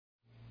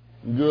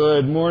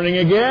Good morning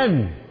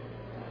again.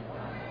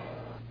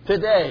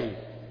 Today,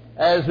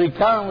 as we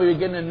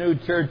begin a new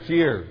church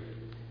year,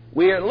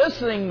 we are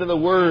listening to the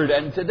Word,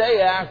 and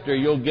today after,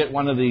 you'll get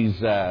one of these,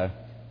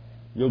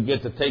 you'll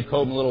get to take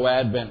home a little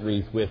Advent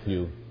wreath with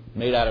you,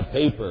 made out of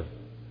paper.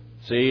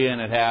 See, and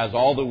it has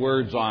all the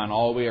words on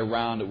all the way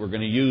around that we're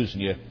going to use.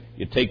 And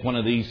you take one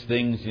of these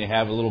things, and you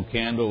have a little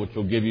candle, which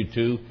we'll give you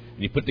two.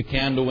 And you put the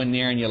candle in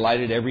there, and you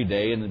light it every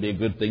day, and it'll be a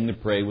good thing to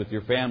pray with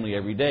your family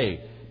every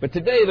day. But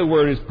today the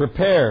word is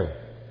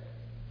prepare.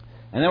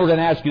 And then we're going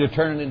to ask you to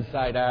turn it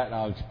inside out, and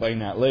I'll explain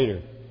that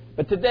later.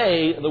 But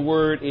today the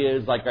word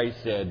is, like I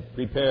said,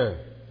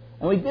 prepare.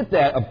 And we get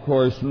that, of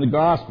course, from the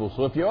Gospel.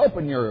 So if you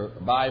open your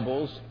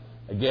Bibles,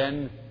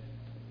 again,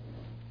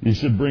 you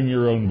should bring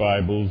your own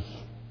Bibles.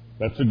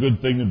 That's a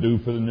good thing to do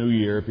for the new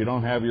year. If you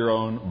don't have your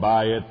own,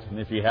 buy it. And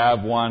if you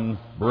have one,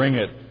 bring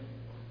it.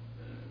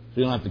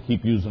 So you don't have to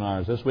keep using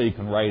ours. This way you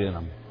can write in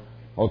them.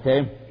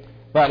 Okay?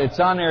 But it's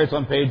on there. It's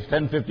on page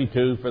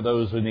 1052 for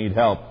those who need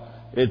help.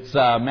 It's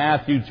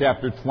Matthew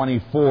chapter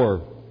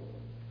 24.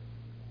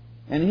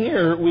 And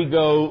here we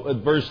go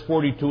at verse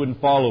 42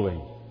 and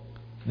following.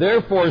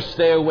 Therefore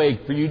stay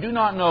awake, for you do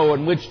not know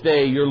on which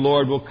day your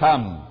Lord will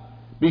come.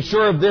 Be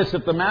sure of this,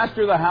 if the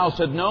master of the house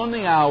had known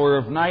the hour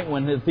of night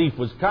when the thief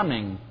was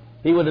coming,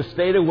 he would have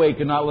stayed awake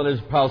and not let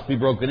his house be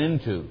broken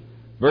into.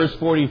 Verse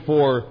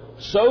 44,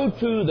 so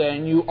too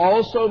then you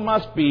also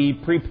must be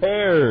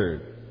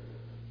prepared.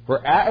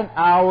 For at an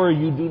hour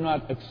you do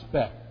not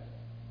expect,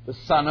 the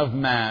Son of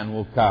Man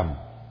will come.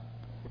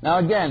 Now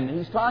again,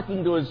 he's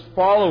talking to his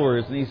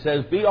followers, and he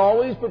says, be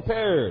always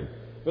prepared,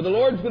 for the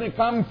Lord's going to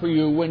come for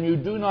you when you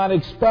do not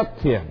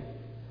expect Him.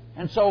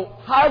 And so,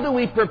 how do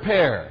we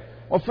prepare?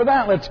 Well, for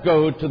that, let's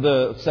go to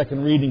the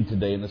second reading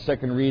today. And the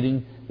second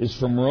reading is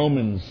from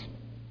Romans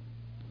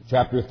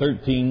chapter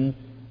 13,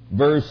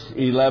 verse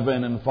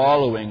 11 and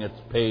following.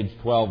 It's page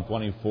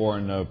 1224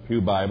 in the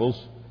Pew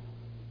Bibles.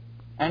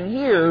 And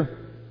here,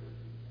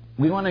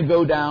 we want to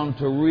go down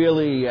to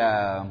really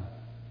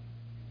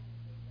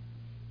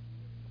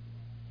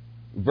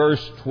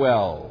verse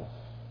 12.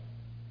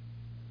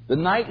 The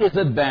night is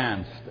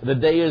advanced, the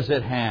day is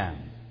at hand.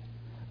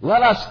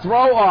 Let us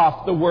throw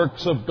off the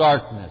works of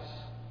darkness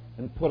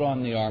and put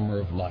on the armor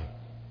of light.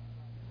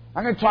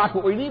 I'm going to talk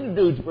what we need to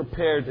do to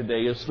prepare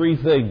today is three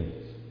things.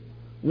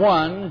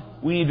 One,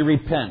 we need to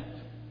repent,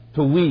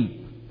 to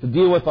weep, to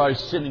deal with our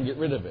sin and get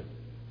rid of it.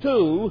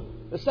 Two,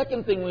 the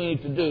second thing we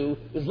need to do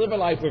is live a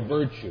life of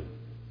virtue.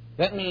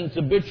 That means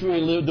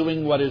habitually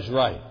doing what is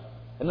right.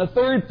 And the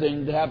third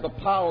thing, to have the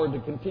power to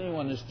continue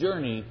on this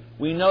journey,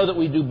 we know that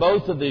we do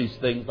both of these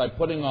things by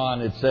putting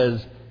on, it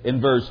says in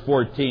verse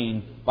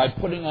 14, by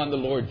putting on the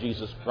Lord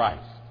Jesus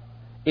Christ.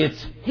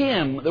 It's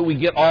Him that we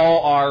get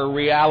all our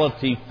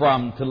reality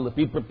from to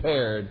be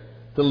prepared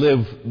to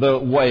live the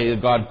way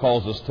that God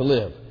calls us to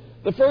live.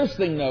 The first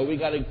thing, though, we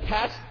got to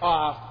cast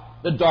off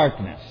the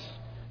darkness.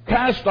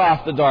 Cast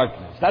off the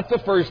darkness. That's the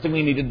first thing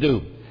we need to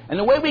do. And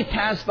the way we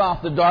cast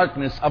off the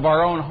darkness of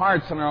our own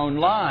hearts and our own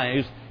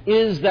lives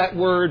is that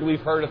word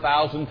we've heard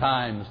 1,000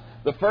 times.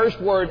 The first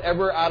word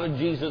ever out of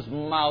Jesus'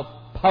 mouth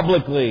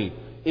publicly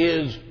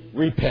is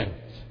repent.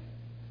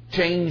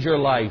 Change your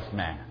life,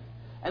 man.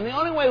 And the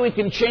only way we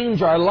can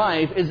change our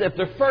life is that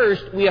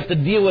first we have to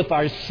deal with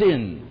our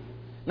sin.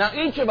 Now,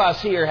 each of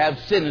us here have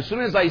sin. As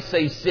soon as I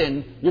say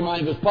sin, your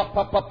mind goes pop,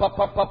 pop, pop, pop,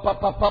 pop, pop, pop,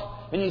 pop,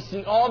 pop, and you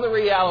see all the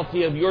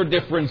reality of your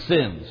different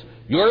sins.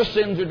 Your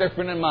sins are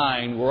different than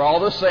mine. We're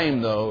all the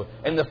same, though,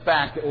 and the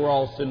fact that we're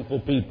all sinful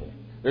people.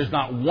 There's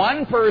not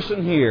one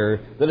person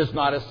here that is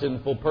not a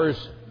sinful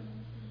person.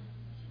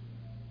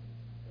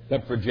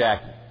 Except for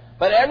Jackie.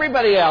 But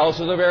everybody else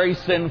is a very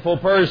sinful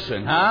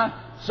person, huh?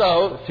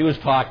 So, she was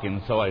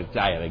talking, so I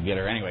had to get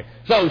her anyway.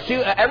 So,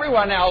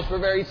 everyone else were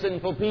very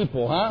sinful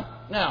people, huh?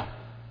 Now,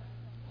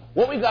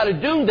 what we've got to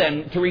do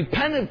then to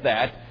repent of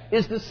that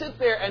is to sit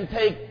there and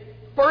take,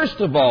 first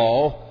of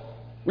all,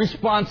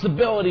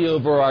 responsibility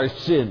over our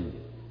sin.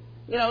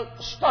 You know,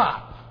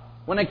 stop.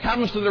 When it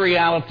comes to the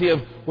reality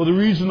of, well, the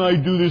reason I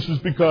do this is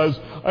because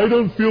I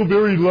don't feel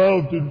very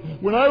loved,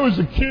 and when I was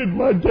a kid,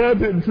 my dad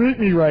didn't treat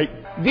me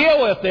right.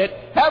 Deal with it.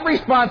 Have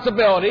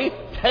responsibility.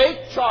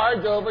 Take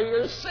charge over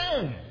your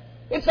sin.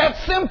 It's that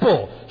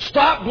simple.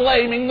 Stop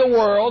blaming the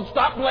world.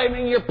 Stop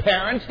blaming your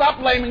parents. Stop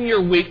blaming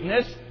your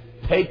weakness.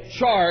 Take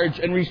charge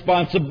and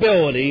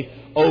responsibility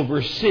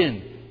over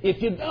sin.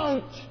 If you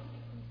don't,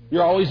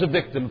 you're always a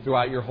victim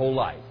throughout your whole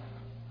life.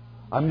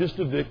 I'm just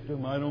a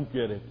victim. I don't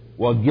get it.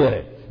 Well, get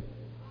it.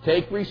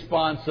 Take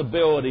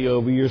responsibility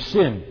over your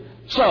sin.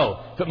 So,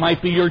 if it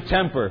might be your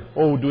temper.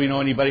 Oh, do we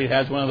know anybody that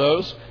has one of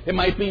those? It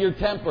might be your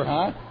temper,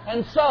 huh?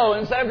 And so,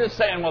 instead of just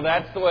saying, well,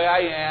 that's the way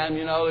I am,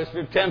 it's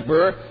your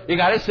temper, you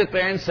got to sit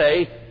there and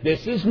say,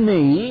 this is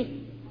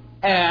me,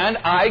 and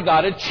I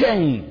got to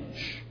change.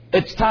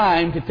 It's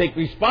time to take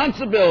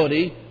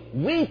responsibility,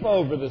 weep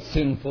over the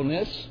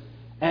sinfulness,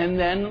 and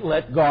then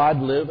let God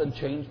live and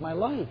change my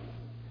life.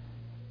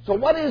 So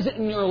what is it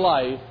in your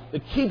life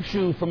that keeps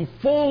you from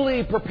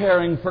fully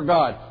preparing for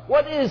God?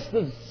 What is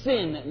the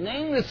sin?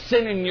 Name the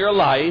sin in your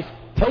life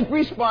Take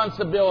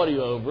responsibility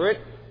over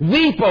it.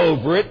 Weep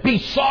over it. Be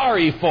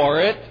sorry for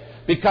it.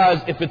 Because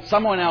if it's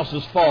someone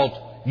else's fault,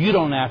 you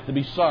don't have to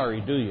be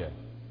sorry, do you?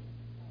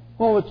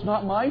 Well, it's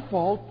not my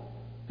fault.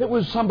 It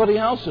was somebody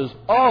else's.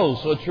 Oh,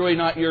 so it's really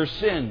not your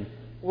sin.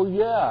 Well,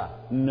 yeah.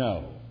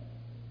 No.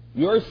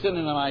 Your sin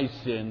and my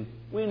sin,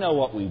 we know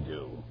what we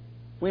do.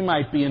 We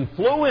might be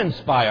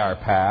influenced by our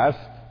past,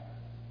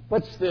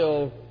 but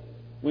still,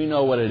 we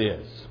know what it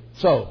is.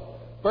 So,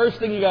 first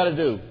thing you got to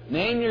do,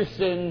 name your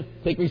sin,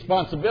 take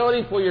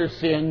responsibility for your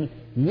sin,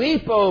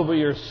 weep over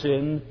your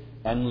sin,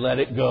 and let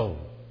it go.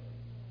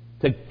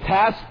 To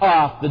cast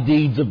off the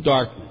deeds of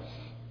darkness.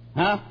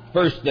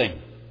 First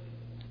thing.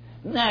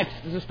 Next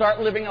is to start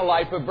living a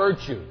life of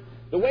virtue.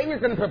 The way we're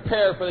going to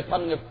prepare for the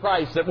coming of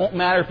Christ, it won't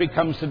matter if He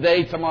comes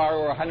today, tomorrow,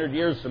 or 100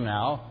 years from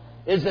now,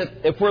 is that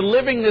if we're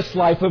living this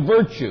life of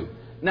virtue.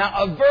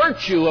 Now, a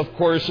virtue, of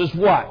course, is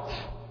what?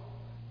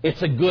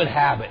 It's a good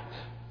habit.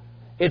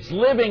 It's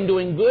living,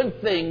 doing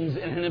good things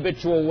in an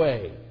habitual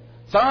way.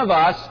 Some of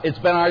us, it's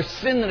been our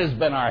sin that has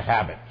been our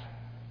habit.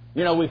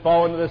 You know, we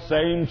fall into the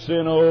same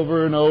sin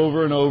over and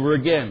over and over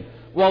again.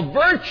 Well,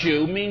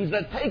 virtue means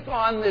to take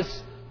on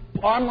this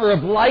armor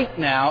of light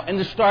now and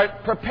to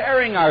start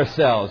preparing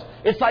ourselves.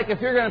 It's like if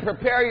you're going to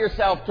prepare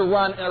yourself to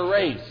run in a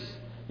race.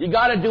 You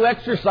got to do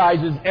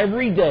exercises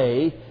every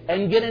day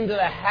and get into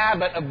the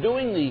habit of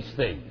doing these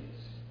things.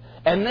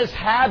 And this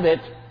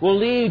habit will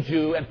lead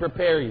you and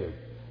prepare you.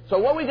 So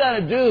what we got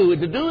to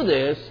do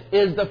this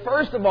is to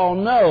first of all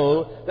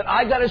know that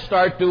I got to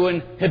start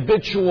doing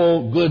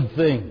habitual good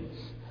things.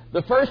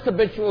 The first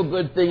habitual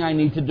good thing I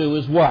need to do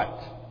is what?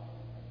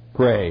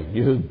 Pray.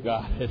 You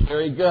got it.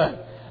 Very good.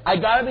 I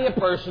got to be a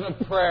person of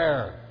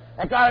prayer.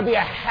 I got to be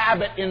a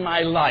habit in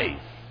my life.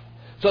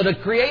 So to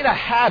create a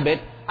habit,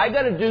 I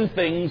got to do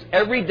things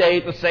every day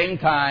at the same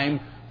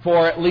time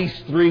for at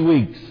least 3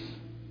 weeks.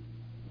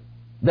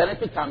 Then it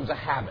becomes a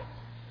habit.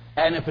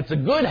 And if it's a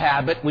good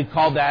habit, we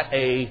call that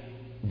a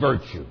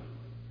virtue.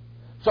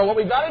 So what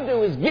we got to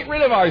do is get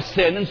rid of our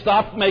sin and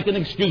stop making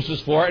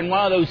excuses for it. And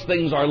one of those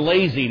things are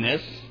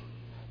laziness,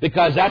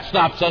 because that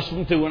stops us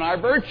from doing our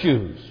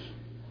virtues.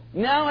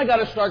 Now I got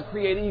to start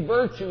creating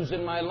virtues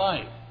in my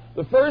life.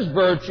 The first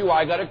virtue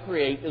I got to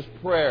create is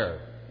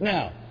prayer.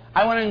 Now,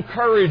 I want to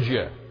encourage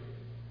you.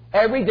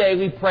 Every day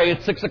we pray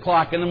at 6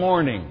 o'clock in the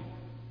morning.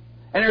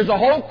 And there's a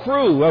whole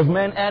crew of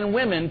men and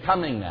women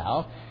coming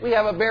now. We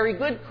have a very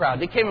good crowd.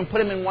 They can't even put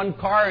them in one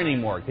car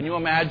anymore. Can you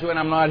imagine when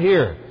I'm not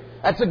here?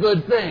 That's a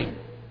good thing.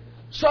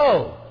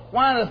 So,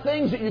 one of the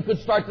things that you could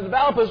start to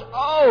develop is,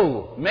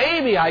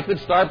 maybe I could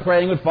start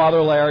praying with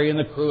Father Larry and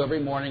the crew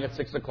every morning at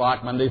 6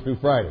 o'clock, Monday through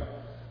Friday.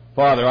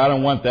 Father, I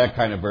don't want that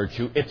kind of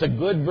virtue. It's a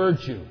good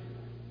virtue.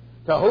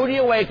 So who do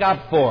you wake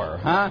up for,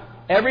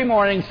 Every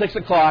morning, 6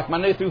 o'clock,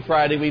 Monday through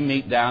Friday, we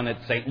meet down at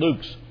St.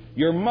 Luke's.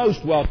 You're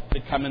most welcome to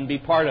come and be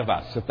part of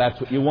us, if that's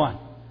what you want.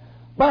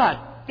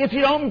 But if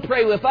you don't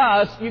pray with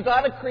us, you've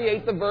got to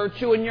create the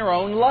virtue in your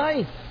own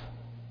life.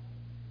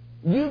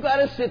 You've got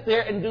to sit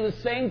there and do the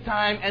same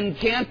time, and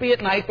can't be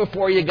at night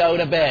before you go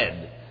to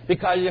bed,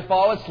 because you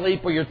fall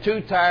asleep or you're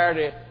too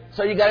tired,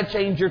 so you got to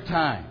change your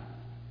time.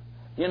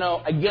 You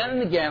know, again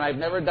and again, I've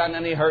never done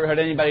heard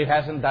anybody who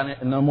hasn't done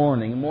it in the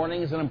morning.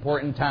 Morning is an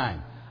important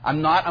time.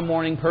 I'm not a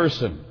morning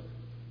person.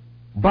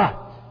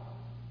 But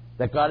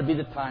that got to be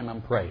the time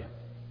I'm praying.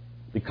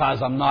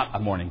 Because I'm not a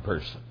morning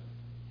person.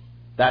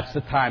 That's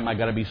the time I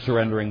got to be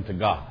surrendering to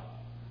God.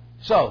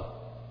 So,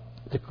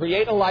 to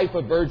create a life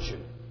of virtue,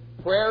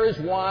 prayer is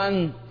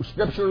one,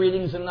 scripture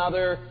reading is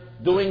another,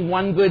 doing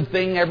one good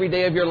thing every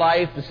day of your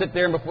life, to sit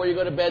there and before you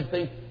go to bed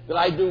think, did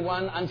I do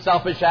one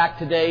unselfish act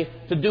today?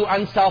 To do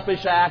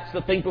unselfish acts,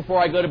 to think before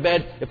I go to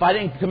bed, if I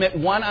didn't commit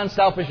one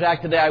unselfish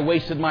act today, I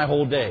wasted my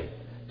whole day.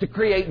 To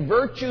create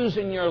virtues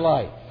in your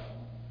life.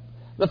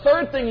 The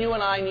third thing you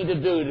and I need to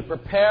do to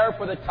prepare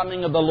for the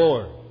coming of the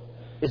Lord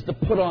is to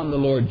put on the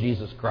Lord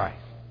Jesus Christ.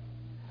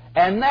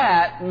 And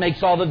that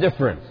makes all the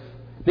difference.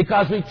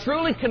 Because we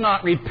truly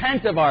cannot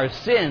repent of our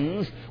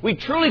sins, we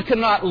truly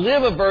cannot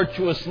live a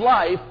virtuous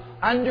life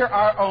under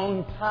our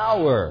own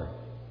power.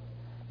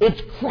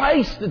 It's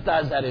Christ that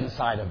does that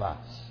inside of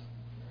us.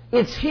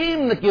 It's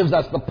Him that gives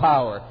us the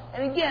power.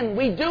 And again,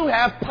 we do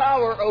have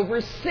power over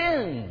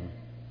sin.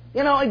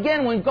 You know,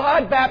 again, when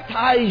God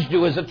baptized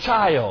you as a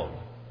child,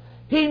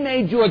 He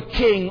made you a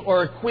king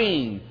or a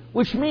queen,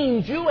 which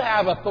means you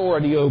have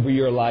authority over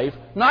your life,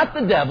 not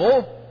the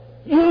devil.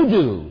 You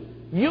do.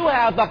 You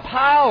have the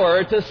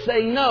power to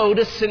say no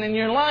to sin in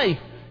your life.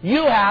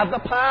 You have the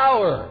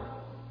power.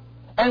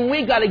 And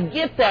we got to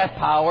get that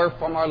power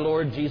from our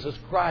Lord Jesus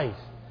Christ.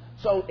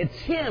 So it's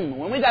Him.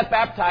 When we got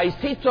baptized,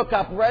 He took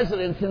up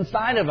residence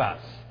inside of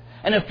us.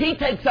 And if He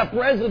takes up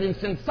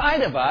residence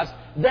inside of us,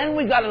 then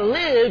we got to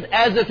live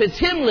as if it's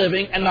Him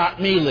living and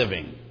not me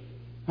living.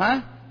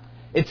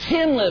 It's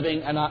Him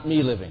living and not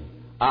me living.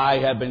 I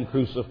have been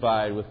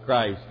crucified with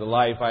Christ. The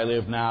life I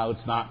live now,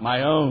 it's not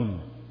my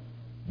own.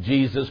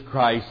 Jesus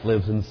Christ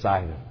lives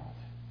inside of me.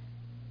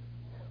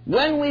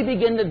 When we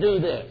begin to do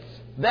this,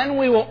 then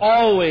we will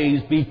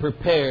always be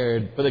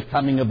prepared for the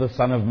coming of the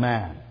Son of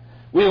Man.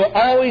 We will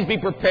always be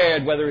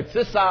prepared, whether it's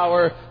this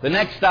hour,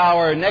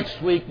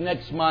 next week,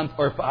 next month,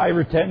 or 5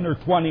 or 10 or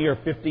 20 or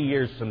 50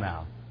 years from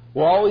now.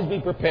 We'll always be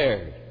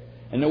prepared.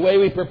 And the way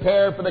we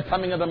prepare for the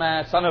coming of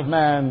the Son of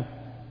Man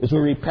is we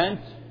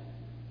repent,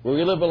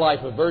 we live a life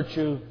of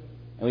virtue,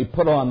 and we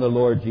put on the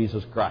Lord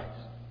Jesus Christ.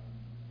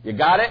 You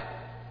got it?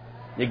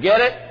 You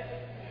get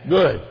it?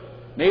 Good.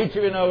 May each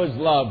of you know His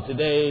love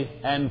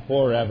today and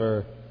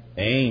forever.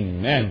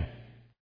 Amen.